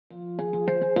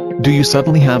Do you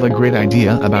suddenly have a great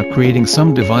idea about creating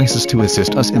some devices to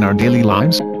assist us in our daily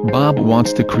lives? Bob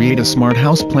wants to create a smart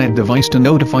houseplant device to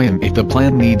notify him if the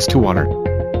plant needs to water.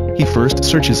 He first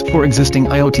searches for existing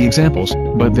IoT examples,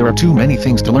 but there are too many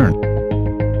things to learn.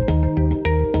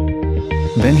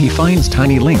 Then he finds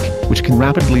TinyLink, which can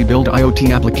rapidly build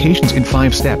IoT applications in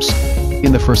 5 steps.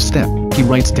 In the first step, he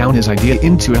writes down his idea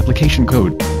into application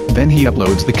code. Then he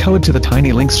uploads the code to the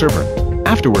TinyLink server.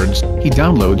 Afterwards, he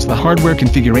downloads the hardware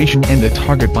configuration and the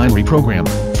target binary program.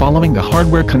 Following the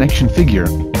hardware connection figure,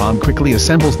 Bob quickly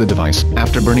assembles the device.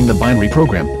 After burning the binary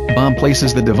program, Bob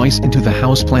places the device into the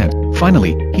houseplant.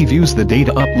 Finally, he views the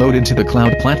data uploaded to the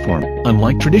cloud platform.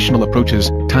 Unlike traditional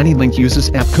approaches, TinyLink uses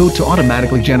app code to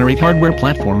automatically generate hardware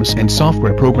platforms and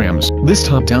software programs. This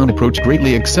top-down approach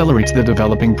greatly accelerates the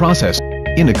developing process.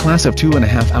 In a class of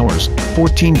 2.5 hours,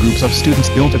 14 groups of students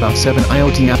built about 7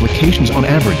 IoT applications on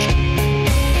average.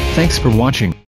 Thanks for watching.